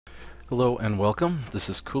Hello and welcome. This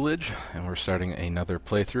is Coolidge, and we're starting another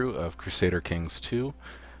playthrough of Crusader Kings II.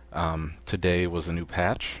 Today was a new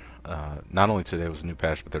patch. Not only today was a new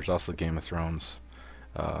patch, but there's also the Game of Thrones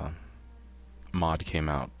mod came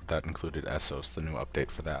out that included Essos, the new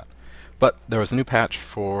update for that. But there was a new patch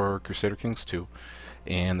for Crusader Kings II,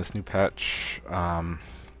 and this new patch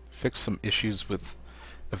fixed some issues with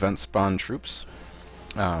event spawn troops.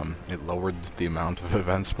 It lowered the amount of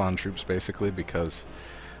event spawn troops basically because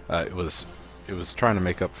it was trying to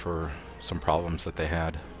make up for some problems that they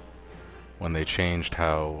had when they changed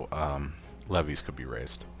how levies could be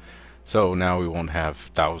raised. So now we won't have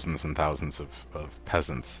thousands and thousands of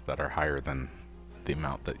peasants that are higher than the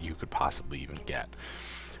amount that you could possibly even get.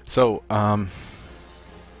 So I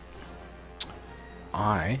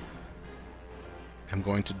am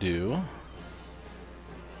going to do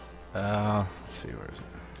let's see, where is it?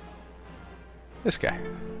 This guy.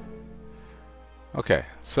 Okay,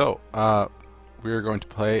 so we are going to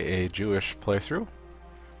play a Jewish playthrough.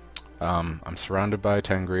 I'm surrounded by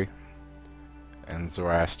Tengri and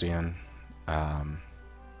Zoroastrian.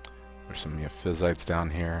 There's some Physites down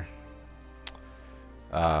here.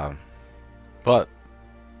 Well,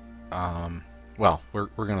 we're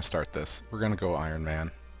going to start this. We're going to go Iron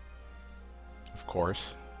Man, of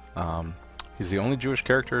course. He's the only Jewish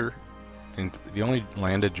character, the only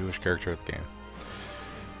landed Jewish character of the game.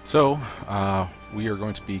 So, we are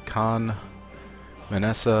going to be Khan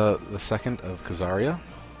Manessa II of Khazaria,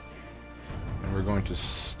 and we're going to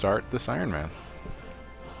start this Iron Man.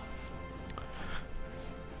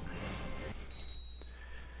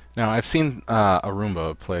 Now, I've seen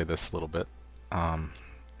Arumba play this a little bit, and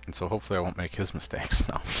so hopefully I won't make his mistakes.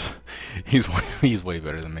 No, he's way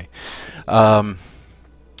better than me.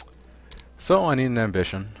 So I need an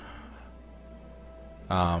ambition.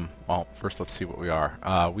 Well, first let's see what we are.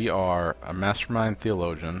 We are a mastermind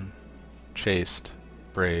theologian, chaste,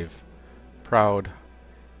 brave, proud,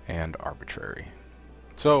 and arbitrary.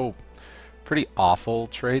 So, pretty awful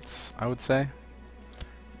traits, I would say.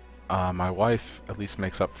 My wife at least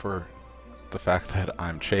makes up for the fact that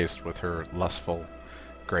I'm chaste with her lustful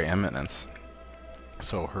gray eminence.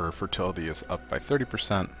 So her fertility is up by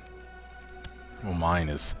 30%. Well, mine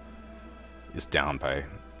is down by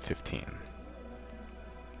 15.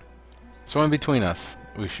 So in between us,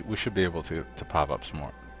 we should be able to pop out some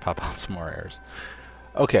more errors.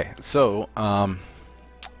 Okay, so I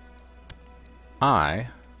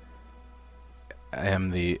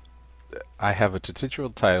have a titular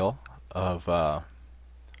title of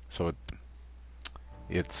so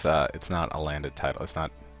it's not a landed title. It's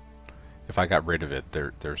not. If I got rid of it,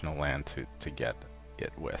 there's no land to get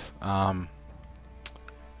it with.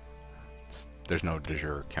 There's no de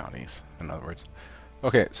jure counties, in other words.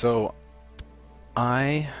 Okay, so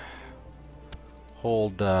I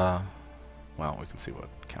hold, well, we can see what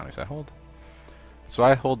counties I hold. So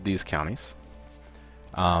I hold these counties.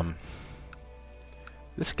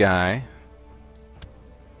 This guy,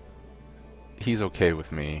 he's okay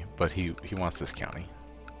with me, but he wants this county.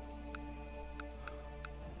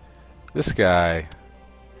 This guy,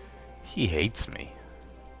 he hates me.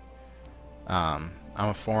 I'm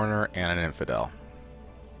a foreigner and an infidel.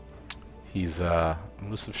 He's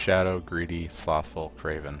elusive shadow, greedy, slothful,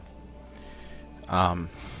 craven.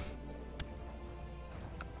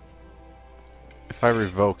 If I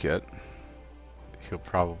revoke it, he'll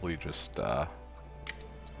probably just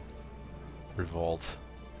revolt.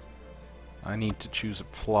 I need to choose a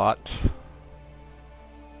plot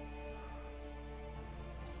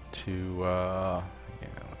to yeah,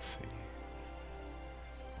 let's see.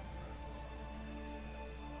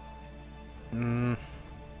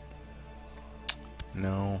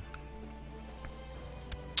 No.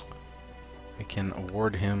 I can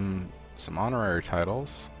award him some honorary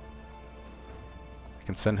titles. I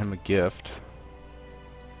can send him a gift.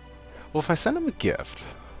 Well, if I send him a gift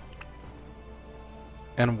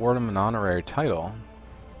and award him an honorary title,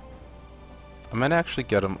 I might actually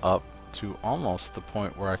get him up to almost the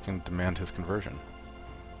point where I can demand his conversion.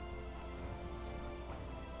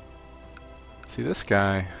 See, this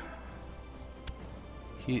guy,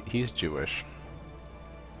 he's Jewish.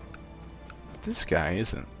 But this guy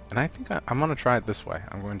isn't. And I think I'm going to try it this way.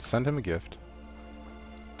 I'm going to send him a gift.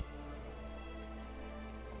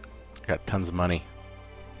 I got tons of money.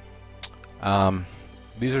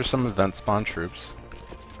 These are some event spawn troops.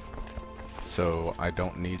 So I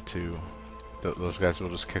don't need to... those guys will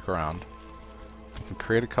just kick around. I can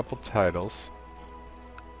create a couple titles.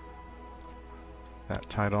 That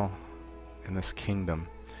title in this kingdom.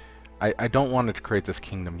 I don't want to create this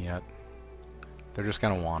kingdom yet. They're just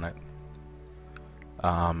going to want it.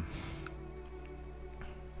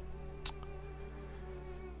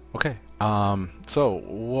 Okay, so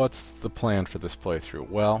what's the plan for this playthrough?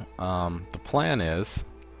 Well, the plan is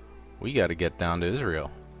we got to get down to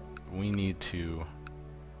Israel. We need to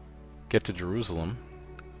get to Jerusalem.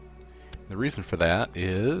 The reason for that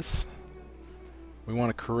is we want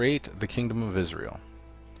to create the Kingdom of Israel.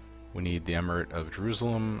 We need the Emirate of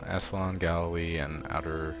Jerusalem, Aslan, Galilee, and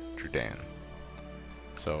Outer Judean.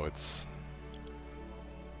 So it's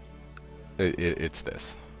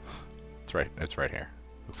this. It's right here.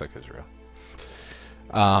 Looks like Israel.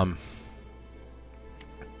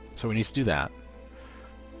 So we need to do that.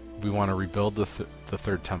 We want to rebuild the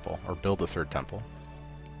third temple, or build the third temple.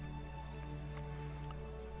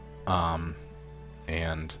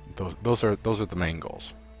 And those are the main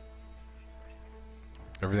goals.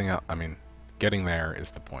 Everything else, I mean, getting there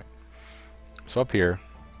is the point. So up here,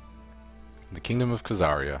 the Kingdom of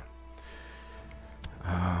Khazaria.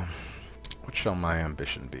 What shall my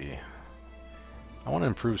ambition be? I want to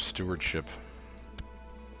improve stewardship.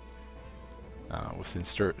 Within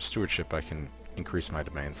stewardship, I can increase my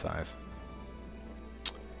domain size.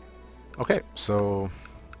 Okay, so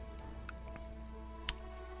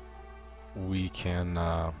we can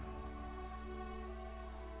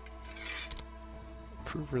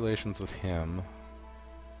improve relations with him.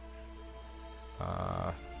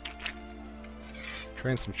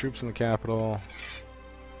 Train some troops in the capital.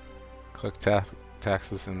 Collect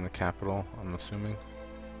taxes in the capital, I'm assuming.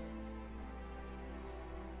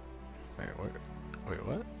 Wait,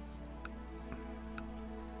 what?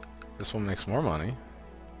 This one makes more money.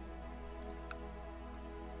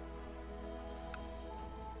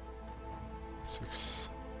 Six.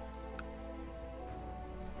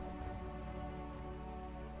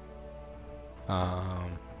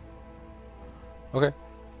 Okay.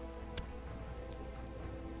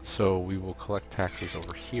 So we will collect taxes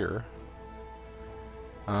over here.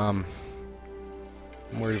 I'm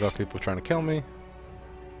worried about people trying to kill me.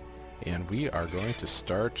 And we are going to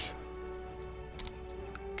start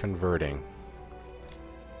converting.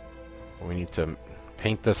 We need to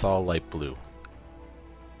paint this all light blue.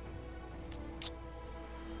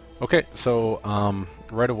 Okay, so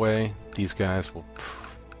right away, these guys will...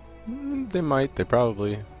 they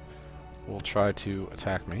probably will try to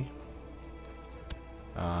attack me.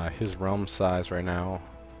 His realm size right now,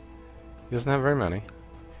 he doesn't have very many.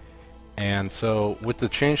 And so, with the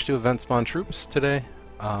change to event spawn troops today,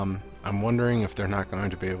 I'm wondering if they're not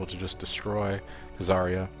going to be able to just destroy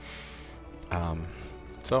Khazaria.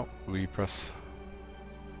 So, we press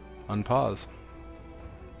unpause.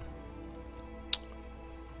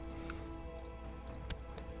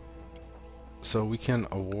 So we can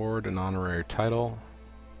award an honorary title.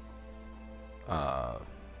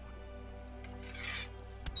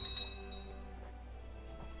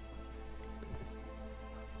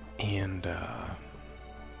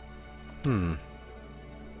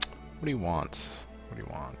 What do you want? What do you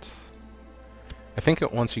want? I think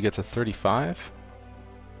that once you get to 35,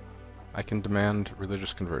 I can demand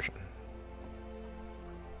religious conversion.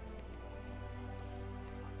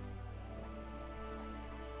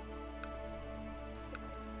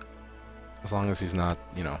 As long as he's not,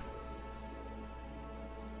 you know,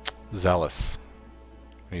 zealous.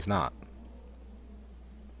 And he's not.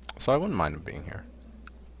 So I wouldn't mind him being here.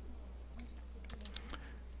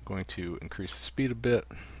 I'm going to increase the speed a bit.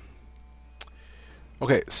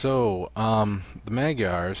 Okay, so the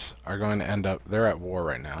Magyars are going to end up, they're at war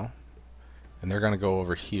right now. And they're going to go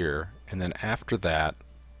over here. And then after that,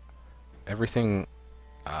 everything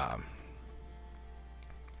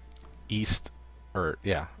east, or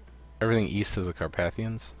yeah, everything east of the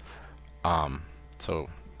Carpathians, so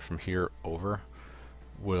from here over,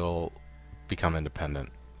 will become independent,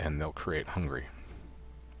 and they'll create Hungary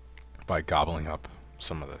by gobbling up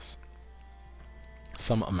some of this.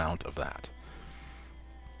 Some amount of that.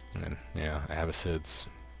 And yeah, Abbasids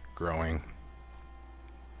growing.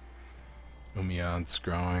 Umayyads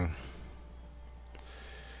growing.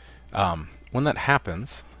 When that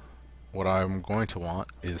happens, what I'm going to want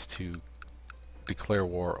is to declare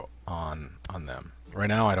war on them. Right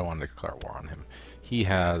now I don't want to declare war on him. He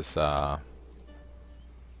has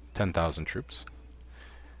 10,000 troops,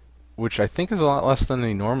 which I think is a lot less than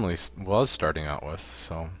he normally was starting out with,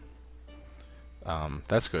 so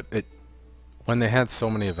that's good. When they had so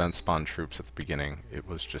many event spawn troops at the beginning, it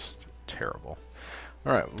was just terrible.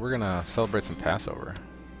 Alright, we're gonna celebrate some Passover.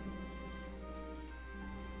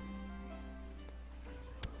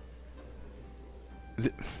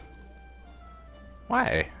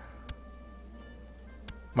 Why?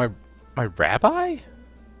 My rabbi?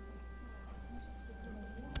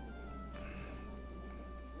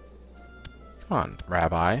 Come on,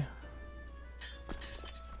 rabbi.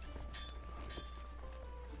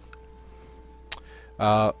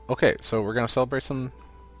 Okay, so we're going to celebrate some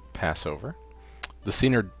Passover. The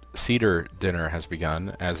Seder dinner has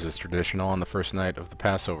begun, as is traditional on the first night of the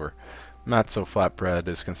Passover. Matzo flatbread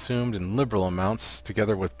is consumed in liberal amounts,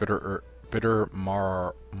 together with bitter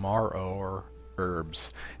maror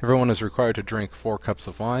herbs. Everyone is required to drink 4 cups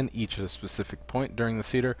of wine, each at a specific point during the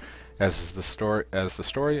Seder, as the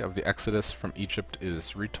story of the Exodus from Egypt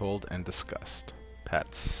is retold and discussed.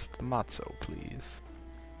 Pats the matzo, please.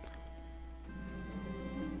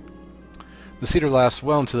 The Seder lasts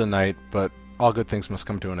well into the night, but all good things must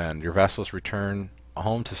come to an end. Your vassals return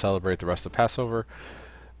home to celebrate the rest of Passover,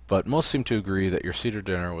 but most seem to agree that your Seder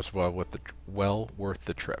dinner was well worth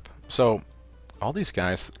the trip. So, all these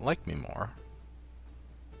guys like me more.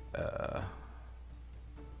 I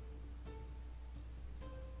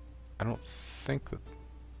don't think that...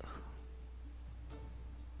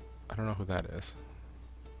 I don't know who that is.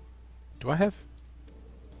 Do I have...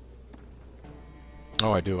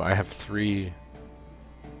 Oh, I do. I have three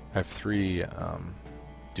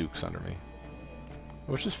dukes under me,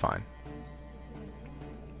 which is fine.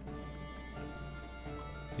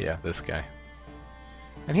 Yeah, this guy.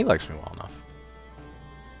 And he likes me well enough.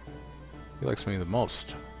 He likes me the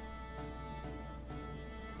most.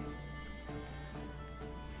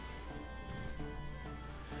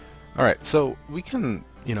 Alright, so we can,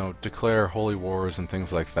 you know, declare holy wars and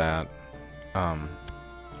things like that.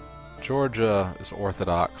 Georgia is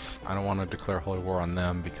Orthodox. I don't want to declare holy war on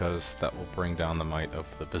them because that will bring down the might of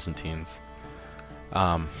the Byzantines.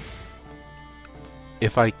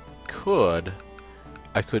 If I could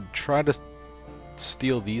try to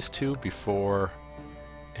steal these two before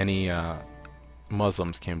any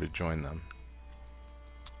Muslims came to join them.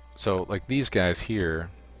 So, like these guys here,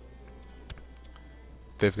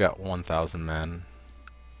 they've got 1,000 men.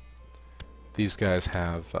 These guys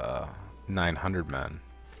have 900 men.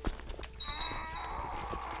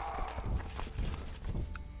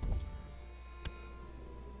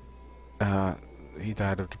 He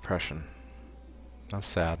died of depression. I'm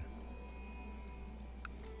sad.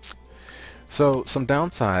 So, some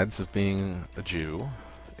downsides of being a Jew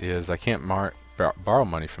is I can't borrow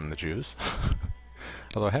money from the Jews,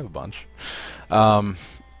 although I have a bunch. I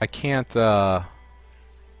can't go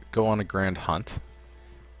on a grand hunt,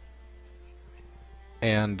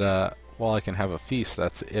 and while I can have a feast,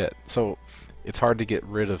 that's it. So, it's hard to get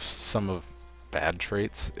rid of some of bad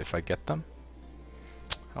traits if I get them.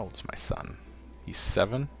 How old is my son? He's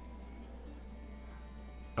 7?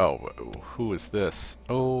 Oh, who is this?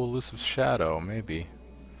 Oh, Elusive Shadow, maybe.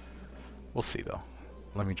 We'll see though.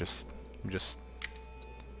 Let me just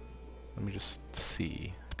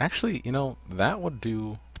see. Actually, you know, that would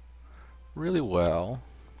do really well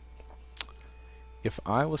if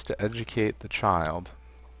I was to educate the child.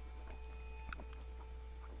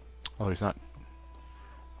 Oh, he's not,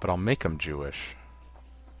 but I'll make him Jewish.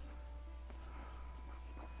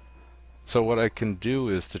 So what I can do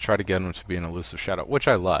is to try to get him to be an Elusive Shadow, which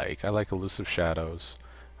I like. I like Elusive Shadows.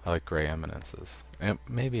 I like Gray Eminences. And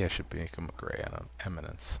maybe I should make him a Gray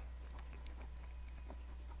Eminence.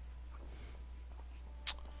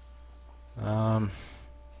 Yeah,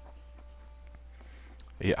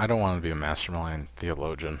 I don't want to be a Mastermind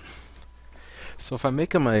Theologian. So if I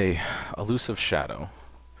make him a Elusive Shadow,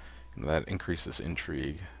 that increases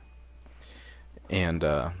intrigue. And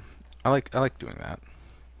I like doing that.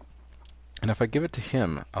 And if I give it to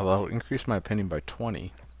him, I'll increase my opinion by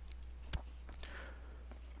 20.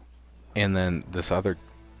 And then this other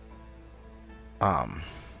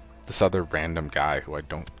random guy who I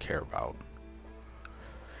don't care about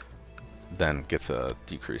then gets a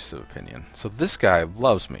decrease of opinion. So this guy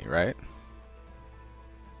loves me, right?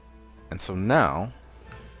 And so now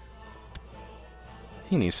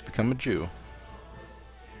he needs to become a Jew.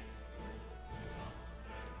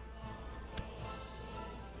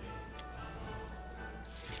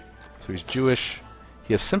 So he's Jewish.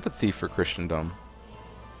 He has sympathy for Christendom.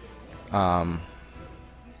 But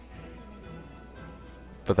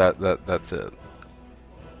that's it.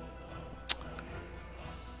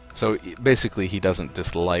 So basically, he doesn't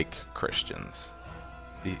dislike Christians.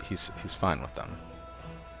 He's fine with them.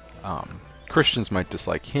 Christians might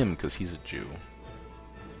dislike him because he's a Jew.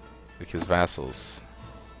 Like his vassals.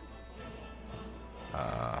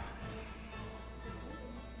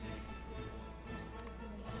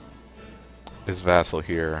 His vassal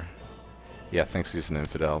here, yeah, thinks he's an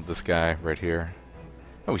infidel. This guy right here.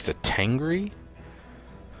 Oh, he's a Tengri? I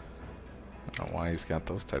don't know why he's got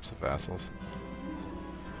those types of vassals.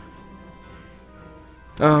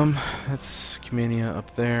 That's Comenia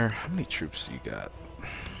up there. How many troops do you got?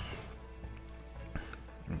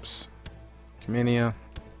 Oops. Comenia.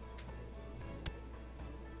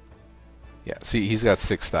 Yeah, see, he's got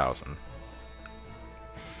 6,000.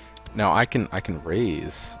 Now I can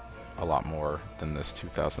raise a lot more than this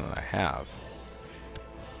 2,000 that I have.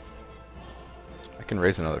 I can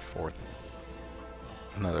raise another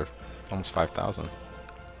almost 5,000.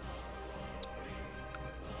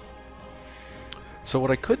 So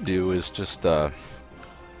what I could do is just go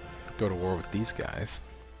to war with these guys.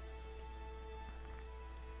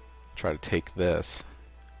 Try to take this.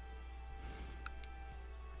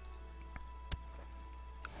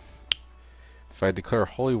 If I declare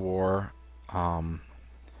holy war,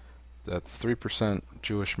 that's 3%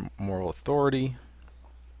 Jewish moral authority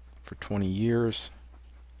for 20 years.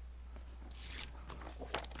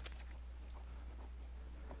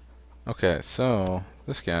 Okay, so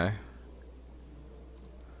this guy.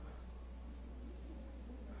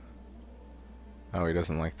 Oh, he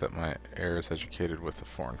doesn't like that my heir is educated with a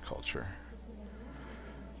foreign culture.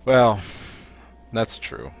 Well, that's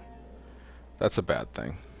true. That's a bad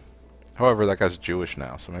thing. However, that guy's Jewish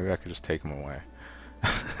now, so maybe I could just take him away.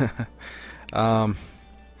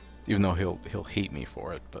 Even though he'll hate me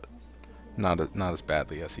for it, but not as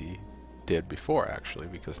badly as he did before, actually,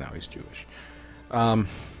 because now he's Jewish.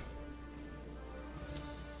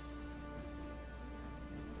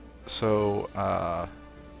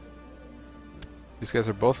 These guys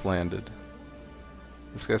are both landed.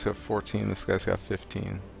 This guy's got 14, this guy's got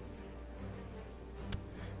 15.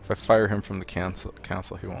 If I fire him from the council,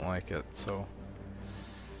 he won't like it, so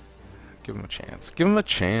give him a chance. Give him a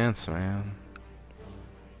chance, man.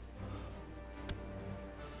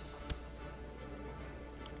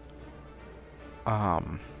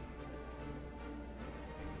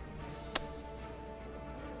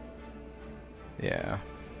 Yeah.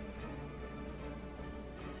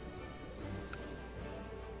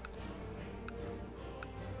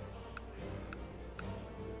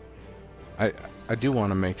 I do want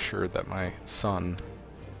to make sure that my son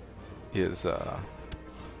is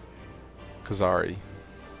Khazari.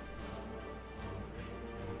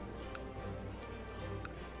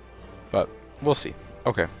 But we'll see.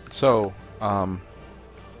 Okay, so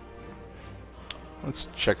let's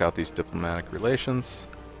check out these diplomatic relations.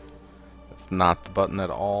 That's not the button at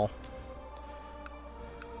all.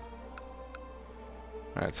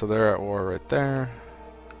 Alright, so they're at war right there.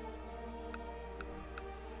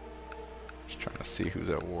 Just trying to see who's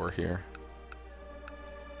at war here.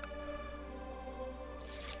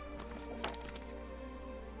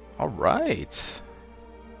 Alright.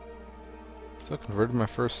 So converted my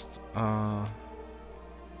first one.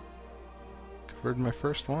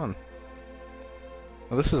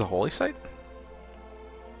 Oh, this is a holy site?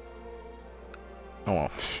 Oh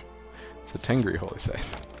well. It's a Tengri holy site.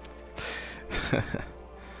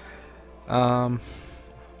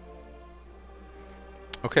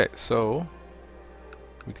 Okay, so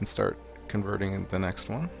we can start converting the next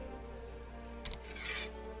one.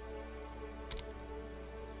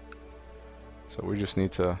 So we just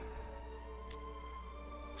need to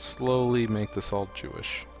slowly make this all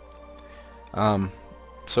Jewish.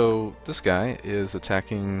 So this guy is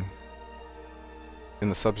attacking in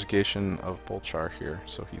the subjugation of Bolchar here,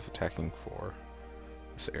 so he's attacking for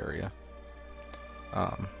this area.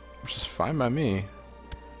 Which is fine by me.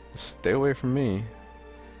 Just stay away from me.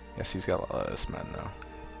 Yes, he's got a lot of this men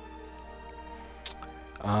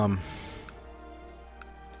now.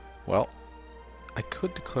 Well, I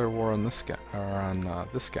could declare war on this guy, or on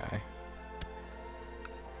this guy,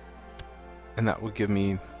 and that would give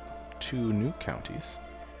me 2 new counties.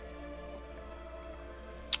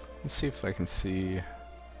 Let's see if I can see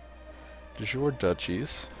de jure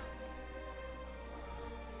duchies.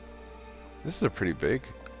 This is a pretty big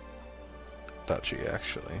duchy,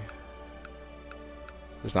 actually.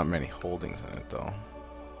 There's not many holdings in it, though.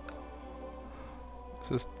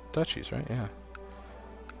 This is duchies, right? Yeah.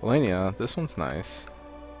 Valenia, this one's nice.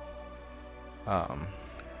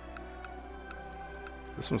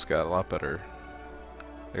 This one's got a lot better.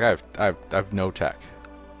 Like I have no tech.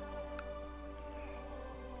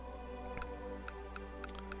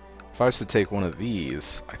 If I was to take one of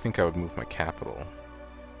these, I think I would move my capital,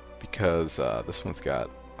 because this one's got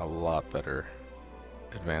a lot better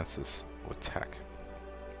advances with tech.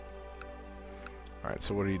 Alright,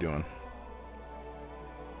 so what are you doing?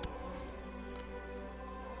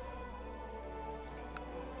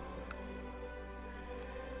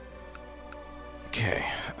 Okay,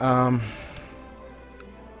 I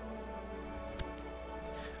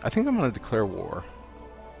think I'm going to declare war.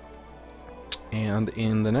 And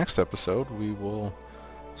in the next episode, we will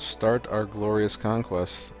start our glorious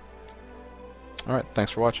conquest. Alright,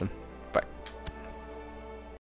 thanks for watching.